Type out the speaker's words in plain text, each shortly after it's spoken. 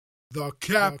The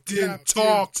Captain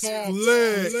Talks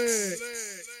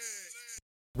Flicks.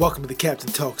 Welcome to the Captain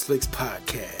Talks Flicks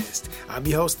podcast. I'm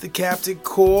your host, the Captain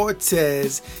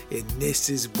Cortez, and this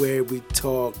is where we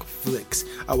talk flicks.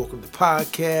 I welcome to the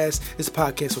podcast. This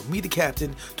podcast where me, the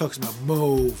Captain, talks about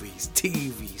movies,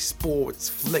 TV, sports,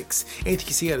 flicks, anything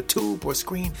you see on a tube or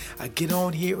screen. I get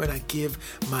on here and I give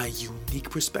my unique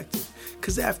perspective.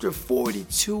 Because after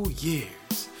 42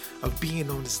 years of being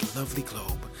on this lovely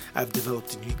globe, I've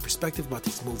developed a unique perspective about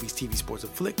these movies, TV, sports,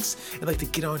 and flicks. I'd like to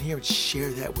get on here and share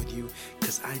that with you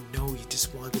because I know you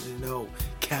just wanted to know,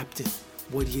 Captain,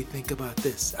 what do you think about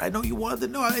this? I know you wanted to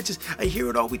know. I hear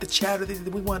it all week, the chatter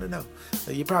that we want to know.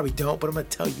 You probably don't, but I'm going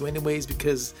to tell you anyways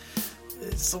because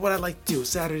it's what I like to do.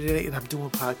 Saturday night and I'm doing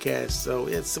podcasts, so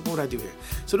it's what I do here.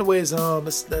 So anyways,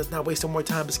 let's not waste no more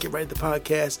time. Let's get right into the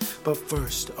podcast. But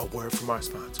first, a word from our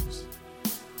sponsors.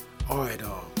 All right,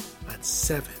 on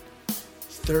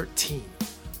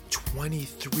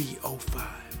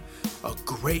 7/13/2305, a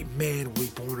great man will be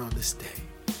born on this day.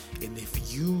 And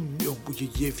if you know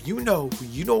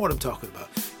what I'm talking about.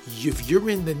 If you're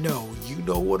in the know, you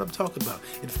know what I'm talking about.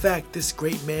 In fact, this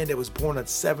great man that was born on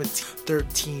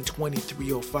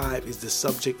 7/13/2305 is the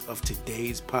subject of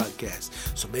today's podcast.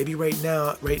 So maybe right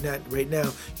now,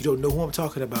 you don't know who I'm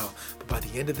talking about. But by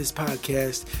the end of this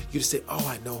podcast, you just say, "Oh,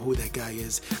 I know who that guy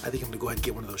is. I think I'm gonna go ahead and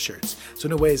get one of those shirts." So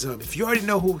anyways, if you already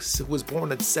know who was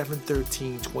born on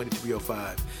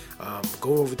 7/13/2305,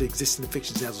 go over to Existing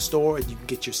Fictions Dazzle store and you can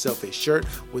get yourself a shirt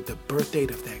with the birth date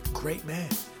of that great man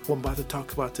who I'm about to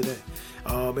talk about today.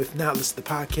 If not, listen to the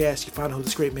podcast, you find out who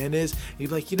this great man is, and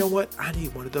you're like, you know what, I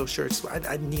need one of those shirts.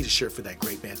 I need a shirt for that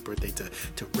great man's birthday to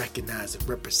recognize and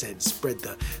represent and spread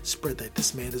that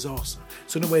this man is awesome.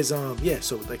 So anyways, so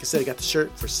like I said, I got the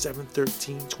shirt for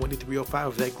 7/13/2305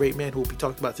 of that great man who will be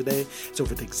talked about today. It's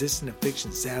over at the Existing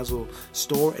Fictions Dazzle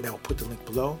store, and I will put the link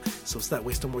below. So let's not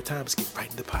waste no more time. Let's get right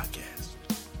into the podcast.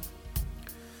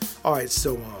 All right,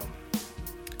 so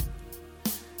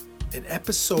in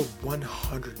episode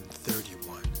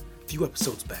 131, a few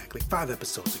episodes back, like 5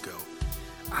 episodes ago,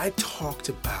 I talked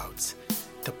about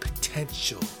the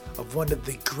potential of one of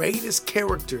the greatest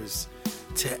characters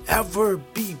to ever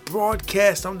be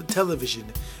broadcast on the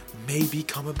television may be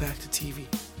coming back to TV.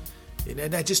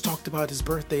 And I just talked about his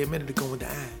birthday a minute ago in the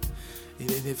ad.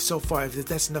 And if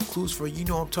that's enough clues for you, you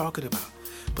know what I'm talking about.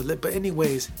 But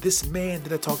anyways, this man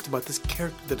that I talked about, this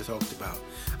character that I talked about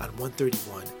on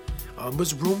 131,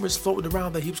 was rumors floating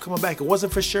around that he was coming back. It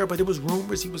wasn't for sure, but it was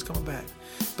rumors he was coming back.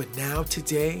 But now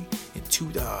today,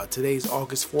 today's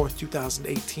August 4th,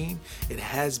 2018, it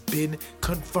has been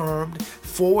confirmed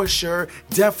for sure,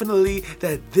 definitely,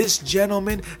 that this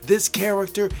gentleman, this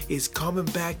character is coming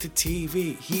back to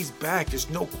TV. He's back. There's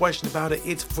no question about it.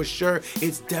 It's for sure.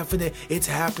 It's definite. It's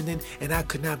happening, and I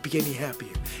could not be any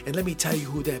happier. And let me tell you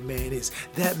who that man is.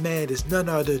 That man is none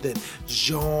other than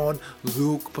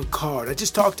Jean-Luc Picard. I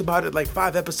just talked about it like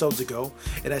 5 episodes ago,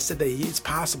 and I said that it's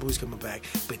possible he's coming back,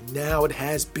 but now it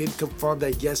has been confirmed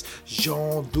that yes,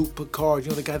 Jean-Luc Picard,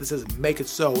 the guy that says make it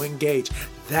so, engage,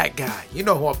 that guy, you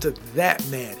know who I'm talking, that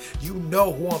man, you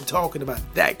know who I'm talking about,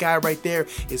 that guy right there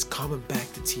is coming back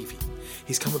to TV.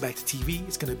 He's coming back to TV.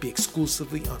 It's going to be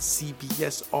exclusively on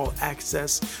CBS All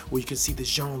Access, where you can see the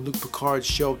Jean-Luc Picard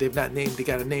show. They got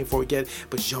a name for it yet,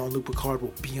 but Jean-Luc Picard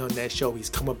will be on that show. He's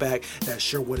coming back. Not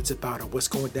sure what it's about or what's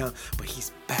going down, but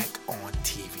he's back on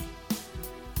TV.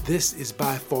 This is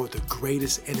by far the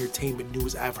greatest entertainment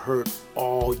news I've heard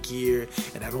all year,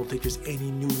 and I don't think there's any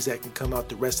news that can come out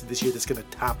the rest of this year that's going to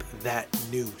top that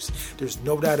news. There's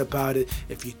no doubt about it.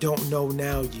 If you don't know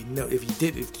now, you know. If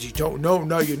you don't know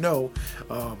now, you know.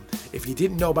 If you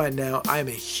didn't know by now, I am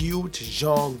a huge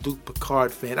Jean-Luc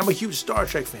Picard fan. I'm a huge Star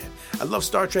Trek fan. I love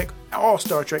Star Trek, all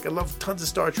Star Trek. I love tons of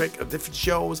Star Trek, of different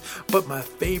shows, but my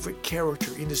favorite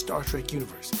character in the Star Trek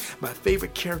universe, my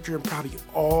favorite character in probably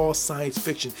all science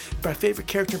fiction, my favorite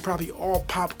character in probably all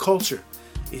pop culture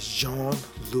is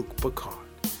Jean-Luc Picard.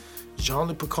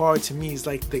 Jean-Luc Picard to me is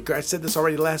like I said this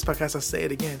already last podcast, I'll say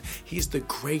it again. He's the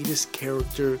greatest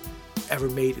character ever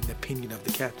made in the opinion of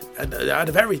the Captain. Out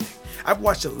of everything. I've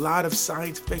watched a lot of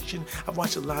science fiction. I've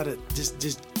watched a lot of just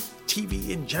TV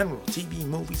in general, TV,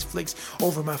 movies, flicks,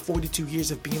 over my 42 years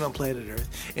of being on planet Earth.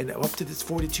 And up to this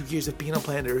 42 years of being on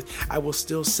planet Earth, I will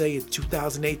still say in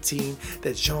 2018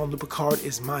 that Jean-Luc Picard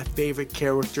is my favorite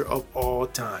character of all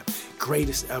time.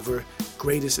 Greatest ever,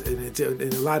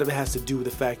 and a lot of it has to do with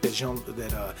the fact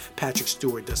that Patrick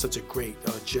Stewart does such a great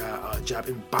job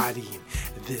embodying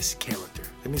this character.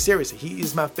 I mean, seriously, he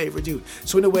is my favorite dude.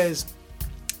 So anyways,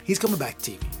 he's coming back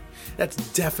to TV. That's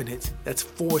definite. That's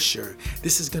for sure.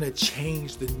 This is going to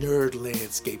change the nerd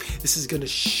landscape. This is going to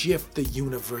shift the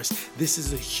universe. This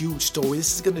is a huge story.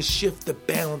 This is going to shift the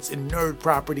balance in nerd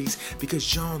properties because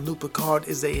Jean-Luc Picard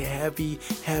is a heavy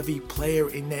player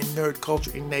in that nerd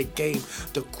culture, in that game.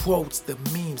 The quotes, the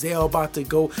memes, they're about to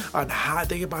go on high.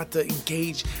 They're about to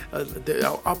engage,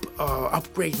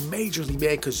 upgrade majorly,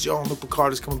 man, because Jean-Luc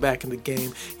Picard is coming back in the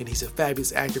game, and he's a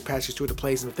fabulous actor. Patrick Stewart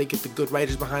plays, and if they get the good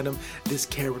writers behind him, this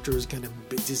character is gonna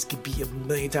be a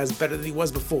million times better than he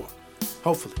was before.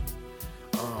 Hopefully.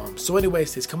 So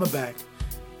anyways, he's coming back,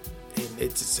 and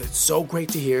it's so great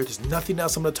to hear. There's nothing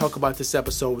else I'm gonna talk about this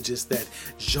episode, just that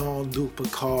Jean-Luc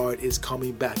Picard is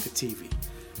coming back to TV.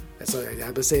 That's all. I'm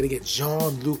gonna say it again.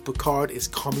 Jean-Luc Picard is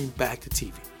coming back to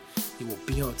TV. He will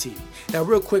be on TV. Now,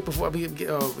 real quick before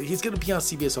he's gonna be on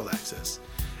CBS All Access.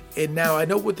 And now I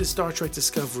know with the Star Trek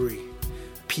Discovery,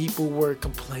 people were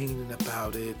complaining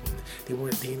about it, and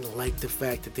they didn't like the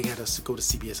fact that they had to go to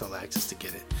CBS All Access to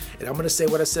get it. And I'm gonna say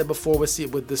what I said before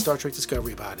with the Star Trek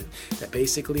Discovery about it, that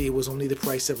basically it was only the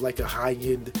price of like a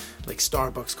high-end like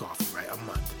Starbucks coffee, right, a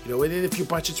month. You know, and if your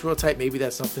budget's real tight, maybe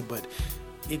that's something, but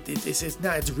it's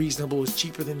not. It's reasonable. It's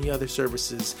cheaper than the other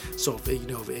services. So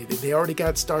if they already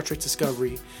got Star Trek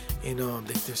Discovery, and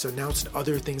they're announcing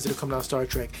other things that are coming out of Star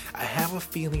Trek. I have a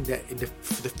feeling that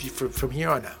from here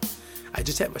on out, I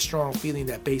just have a strong feeling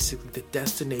that basically the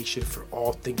destination for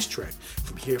all things Trek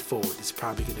from here forward is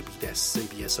probably going to be that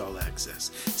CBS All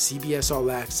Access. CBS All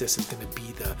Access is going to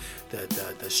be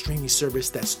the streaming service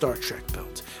that Star Trek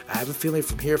built. I have a feeling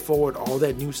from here forward, all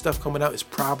that new stuff coming out is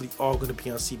probably all going to be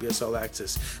on CBS All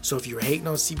Access. So if you were hating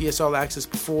on CBS All Access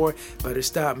before, better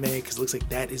stop, man, because it looks like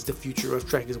that is the future of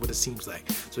Trek, is what it seems like.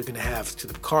 So they're going to have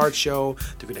the Picard show,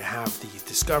 they're going to have the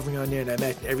Discovery on there, and I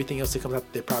imagine everything else that comes out,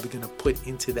 they're probably going to put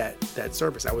into that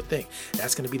service. I would think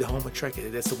that's going to be the home of Trek.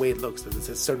 That's the way it looks.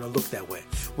 It's starting to look that way,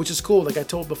 which is cool. Like I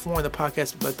told before in the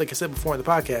podcast, like I said before in the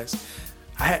podcast,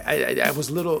 I was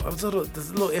a little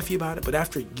iffy about it, but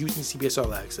after using CBS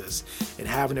All Access and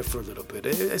having it for a little bit,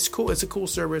 it's cool. It's a cool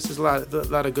service. There's a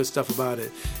lot of good stuff about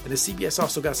it, and the CBS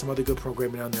also got some other good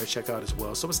programming on there to check out as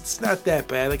well. So it's not that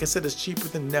bad. Like I said, it's cheaper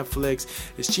than Netflix.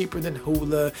 It's cheaper than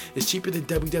Hulu. It's cheaper than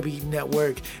WWE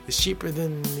Network. It's cheaper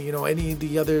than any of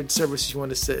the other services you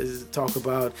want to talk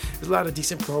about. There's a lot of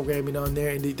decent programming on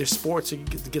there, and there's sports, so you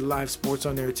get live sports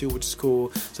on there too, which is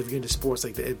cool. So if you're into sports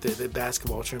like the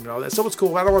basketball tournament and all that, so it's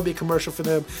cool. I don't want to be a commercial for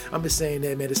them. I'm just saying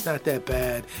that, man, it's not that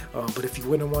bad. But if you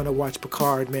wouldn't want to watch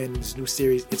Picard, man, this new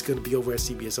series, it's going to be over at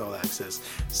CBS All Access.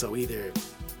 So either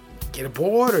get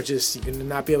aboard or just you're going to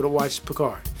not be able to watch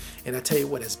Picard. And I tell you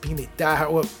what, as being a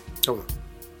diehard,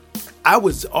 I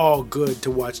was all good to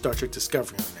watch Star Trek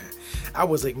Discovery on that. I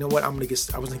was like, you know what, I was going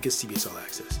to get CBS All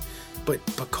Access. But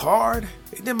Picard,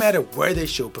 it didn't matter where they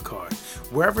show Picard.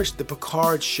 Wherever the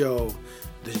Picard show,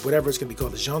 whatever it's going to be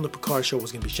called, the Jean-Luc Picard show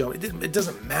was going to be shown. It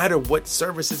doesn't matter what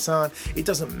service it's on. It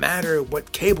doesn't matter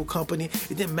what cable company.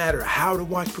 It didn't matter how to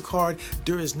watch Picard.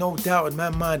 There is no doubt in my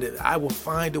mind that I will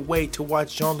find a way to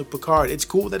watch Jean-Luc Picard. It's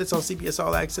cool that it's on CBS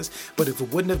All Access, but if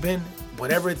it wouldn't have been,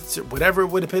 whatever it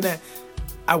would have been at,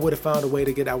 I would have found a way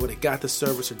to I would have got the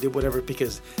service or did whatever,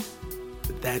 because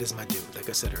that is my dude, like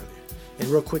I said earlier. And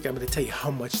real quick, I'm going to tell you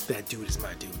how much that dude is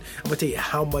my dude. I'm going to tell you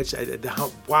how much,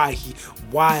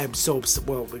 why I'm so,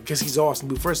 well, because he's awesome,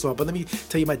 dude, first of all. But let me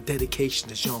tell you my dedication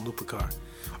to Jean-Luc Picard.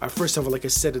 First of all, like I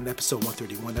said in episode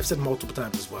 131, I've said multiple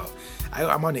times as well,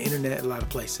 I'm on the internet in a lot of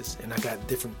places, and I got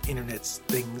different internet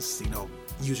things,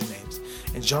 usernames.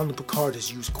 And Jean-Luc Picard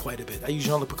is used quite a bit. I use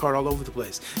Jean-Luc Picard all over the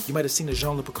place. You might have seen a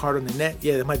Jean-Luc Picard on the net.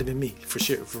 Yeah, that might have been me, for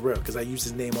sure, for real, because I use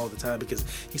his name all the time because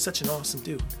he's such an awesome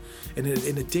dude. And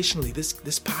additionally, this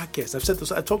podcast, I've said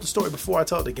this, I told the story before, I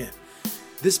tell it again.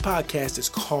 This podcast is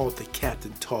called the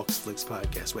Captain Talks Flicks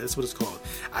podcast, right? That's what it's called.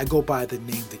 I go by the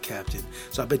name The Captain.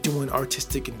 So I've been doing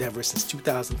artistic endeavors since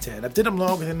 2010. I've did them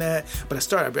longer than that, but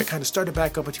I kind of started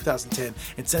back up in 2010.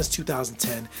 And since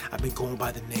 2010, I've been going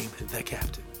by the name The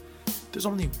Captain. There's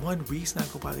only one reason I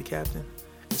go by The Captain.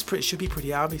 It should be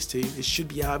pretty obvious to you. It should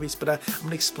be obvious, but I'm going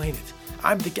to explain it.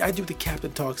 I do the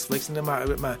Captain Talks Flicks, and then my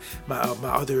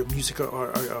other music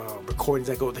or recordings,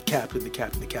 I go the Captain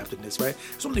this, right?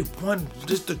 There's only one,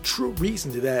 just the true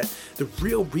reason to that. The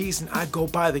real reason I go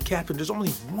by the Captain. There's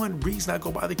only one reason I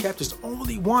go by the Captain. There's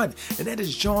only one, and that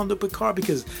is Jean-Luc Picard,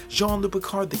 because Jean-Luc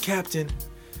Picard, the Captain,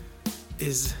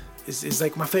 is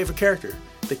like my favorite character.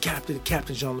 The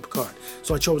Captain Jean-Luc Picard.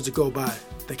 So I chose to go by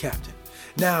the Captain.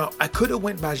 Now, I could have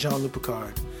went by Jean-Luc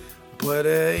Picard, But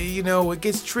it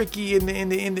gets tricky in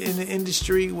the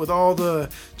industry with all the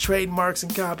trademarks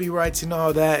and copyrights and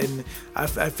all that. And I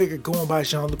figured going by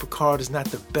Jean-Luc Picard is not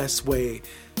the best way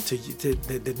to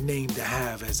the name to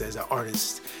have as an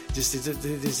artist. There's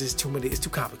just too many. It's too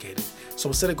complicated. So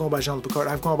instead of going by Jean-Luc Picard,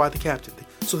 I've gone by the Captain.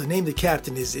 So the name the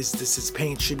Captain is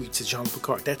paying tribute to Jean-Luc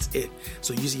Picard. That's it.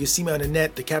 So you see me on the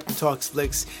net. The Captain Talks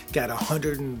Flicks got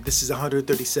 100, and this is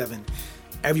 137.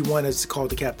 Everyone is called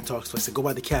the Captain Talks Flicks. I go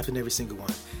by the Captain every single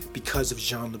one because of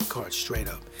Jean-Luc Picard, straight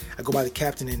up. I go by the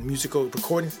Captain in musical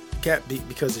recordings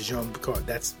because of Jean-Luc Picard.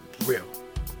 That's real.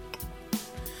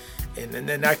 And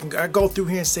then I go through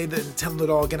here and say that and tell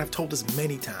it all again. I've told this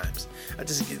many times.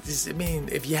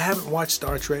 If you haven't watched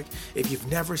Star Trek, if you've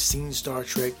never seen Star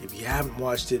Trek, if you haven't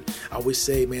watched it, I always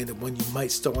say, man, the one you might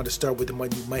still want to start with, the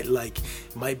one you might like,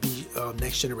 might be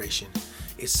Next Generation.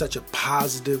 It's such a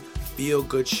positive,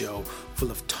 feel-good show full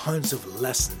of tons of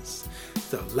lessons.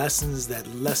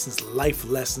 Life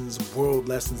lessons, world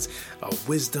lessons,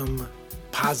 wisdom,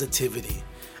 positivity.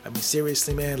 I mean,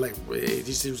 seriously, man,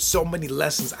 there's so many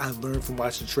lessons I learned from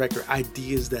watching Trek, or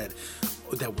ideas that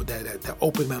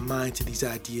opened my mind to these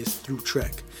ideas through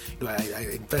Trek. I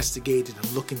investigated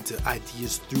and looked into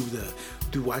ideas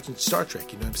through watching Star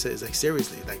Trek. You know what I'm saying? It's like,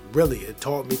 seriously, really, it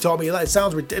taught me a lot. It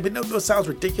sounds ridiculous. It sounds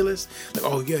ridiculous. Like,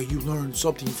 oh yeah, you learned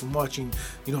something from watching,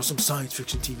 some science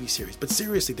fiction TV series. But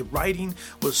seriously, the writing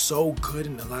was so good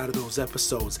in a lot of those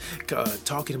episodes,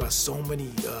 talking about so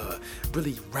many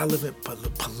really relevant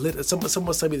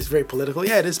Someone said me it's very political.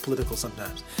 Yeah, it is political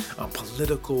sometimes.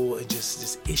 Political and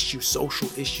just issues, social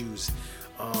issues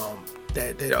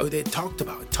that they talked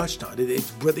about, touched on.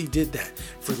 It really did that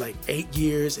for 8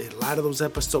 years. And a lot of those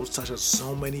episodes touched on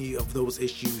so many of those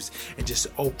issues and just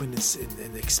opened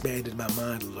and expanded my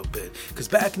mind a little bit. Because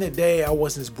back in the day, I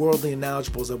wasn't as worldly and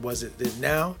knowledgeable as I was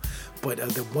now. But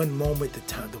the one moment, the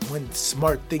one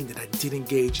smart thing that I did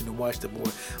engage in and watch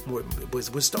more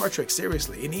was Star Trek,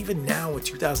 seriously. And even now in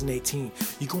 2018,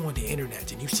 you go on the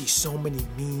internet and you see so many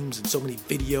memes and so many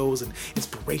videos and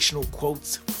inspirational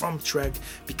quotes from Trek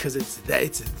because it's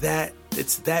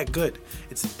that good.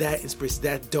 It's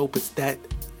that dope. It's that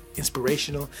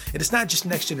inspirational. And it's not just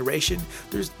Next Generation.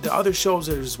 There's the other shows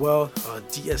there as well.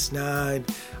 DS9,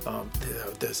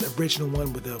 the original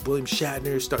one with William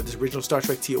Shatner, the original Star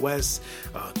Trek TOS,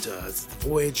 the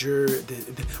Voyager.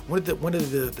 One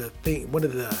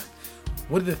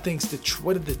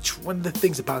of the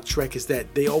things about Trek is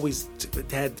that they always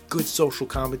had good social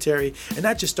commentary, and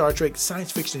not just Star Trek.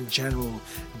 Science fiction in general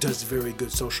does very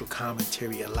good social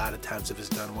commentary a lot of times if it's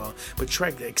done well. But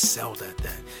Trek excelled at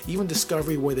that. Even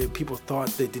Discovery, where people thought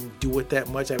they didn't do it that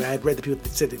much. I had read the people that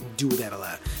said they didn't do that a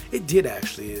lot. It did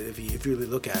actually, if you really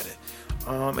look at it.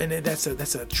 And that's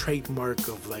a trademark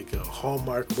of a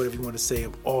hallmark, whatever you want to say,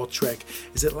 of all Trek.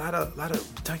 Is that a lot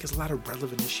of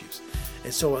relevant issues.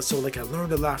 And so I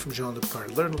learned a lot from Jean-Luc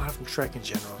Picard. I learned a lot from Trek in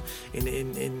general.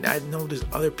 And I know there's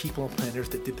other people on planet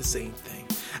Earth that did the same thing.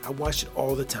 I watched it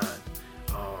all the time.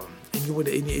 And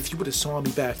if you would have saw me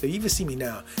back then, even see me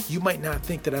now, you might not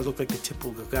think that I look like the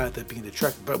typical guy that being the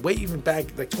Trek. But way even back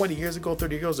 20 years ago,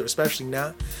 30 years ago, or especially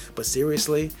now. But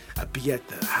seriously, I'd be at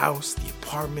the house, the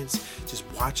apartments, just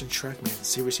watching Trek, man.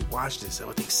 Seriously, watch this.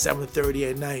 I think 7:30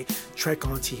 at night, Trek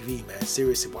on TV, man.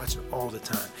 Seriously, watching it all the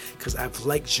time. Because I've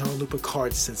liked Jean-Luc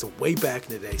Picard since way back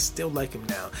in the day. Still like him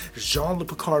now. There's Jean-Luc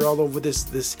Picard all over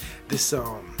this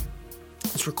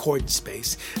recording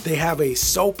space. They have a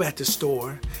soap at the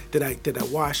store that I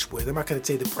wash with. I'm not going to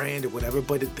say the brand or whatever,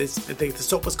 but the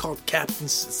soap is called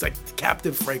Captain's. It's like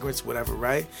Captain fragrance, whatever,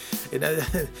 right? And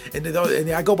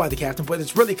I go by the Captain, but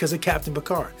it's really because of Captain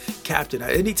Picard. Captain.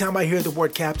 Anytime I hear the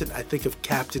word Captain, I think of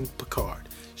Captain Picard.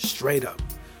 Straight up.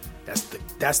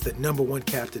 That's the number one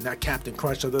Captain, not Captain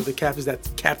Crunch. Although the captains, that's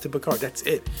Captain Picard. That's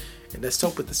it. And the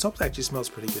soap actually smells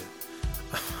pretty good.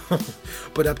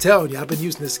 But I'm telling you, I've been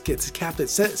using this Captain.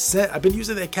 I've been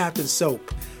using that Captain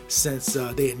soap since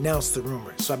they announced the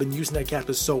rumors. So I've been using that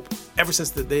Captain soap ever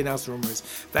since they announced the rumors.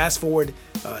 Fast forward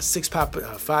 6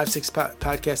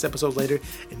 podcast episodes later,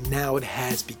 and now it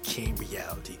has become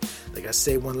reality. Like I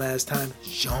say one last time,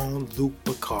 Jean-Luc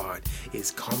Picard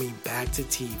is coming back to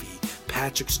TV.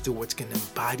 Patrick Stewart's going to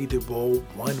embody the role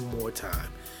one more time.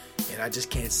 And I just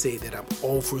can't say that I'm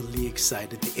overly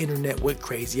excited. The internet went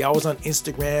crazy. I was on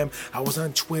Instagram, I was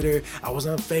on Twitter, I was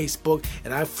on Facebook,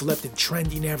 and I flipped and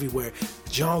trending everywhere.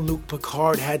 Jean-Luc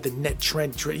Picard had the net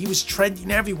trend. He was trending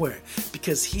everywhere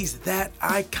because he's that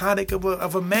iconic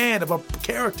of a man, of a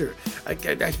character. I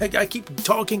keep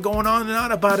talking, going on and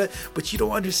on about it, but you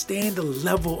don't understand the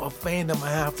level of fandom I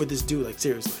have for this dude.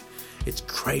 Seriously, it's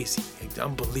crazy. It's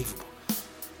unbelievable.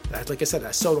 Like I said,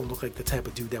 I still don't look like the type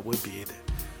of dude that would be either.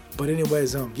 But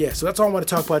anyways, yeah, so that's all I want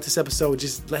to talk about this episode.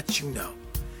 Just let you know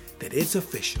that it's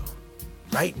official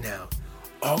right now,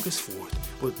 August 4th,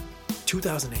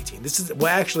 2018.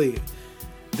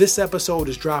 This episode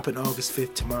is dropping August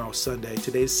 5th, tomorrow, Sunday.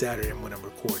 Today's Saturday when I'm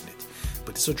recording it.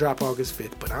 But this will drop August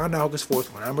 5th. But on August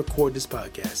 4th, when I'm recording this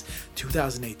podcast,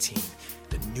 2018,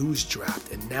 the news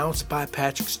dropped, announced by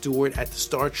Patrick Stewart at the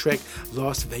Star Trek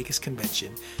Las Vegas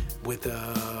convention with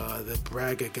the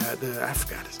bragger guy, I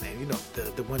forgot his name. You know,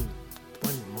 the one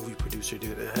movie producer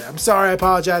dude. I'm sorry, I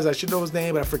apologize. I should know his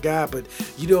name, but I forgot. But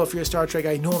you know, if you're a Star Trek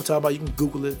guy, you know what I'm talking about. You can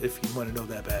Google it if you want to know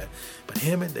that bad. But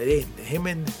him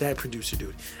and that producer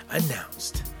dude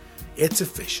announced it's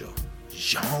official.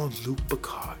 Jean-Luc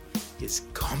Picard is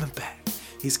coming back.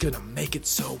 He's gonna make it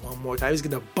so one more time. He's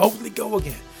gonna boldly go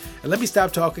again. And let me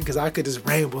stop talking because I could just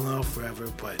ramble on forever.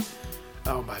 But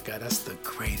oh my God, that's the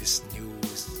greatest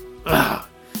news. Ugh.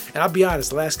 And I'll be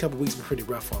honest, the last couple of weeks been pretty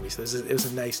rough for me. So it was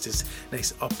a nice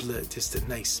uplift, just a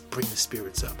nice bring the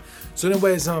spirits up. So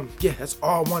anyways, yeah, that's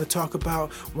all I want to talk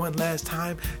about one last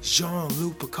time.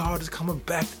 Jean-Luc Picard is coming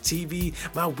back to TV.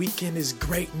 My weekend is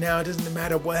great now. It doesn't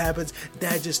matter what happens.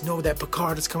 Dad, just know that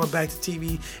Picard is coming back to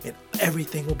TV and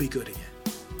everything will be good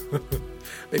again.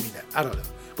 Maybe not. I don't know.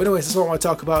 But anyways, that's all I want to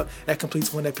talk about. That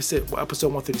completes episode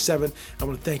 137. I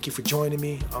want to thank you for joining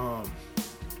me.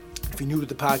 If you're new to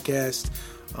the podcast,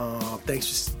 thanks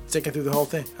for sticking through the whole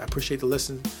thing. I appreciate the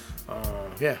listen.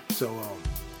 Yeah, so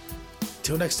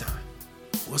till next time,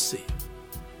 we'll see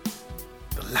you.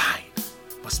 The line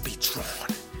must be drawn.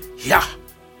 Yeah.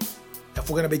 If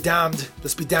we're gonna be damned,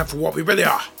 let's be damned for what we really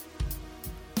are.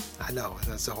 I know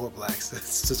that's a horrible accent.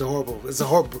 It's a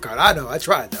horrible Picard. I know. I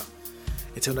tried though.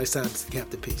 Until next time, it's the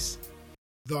Captain. Peace.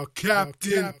 The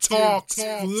Captain talks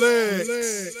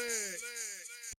flicks.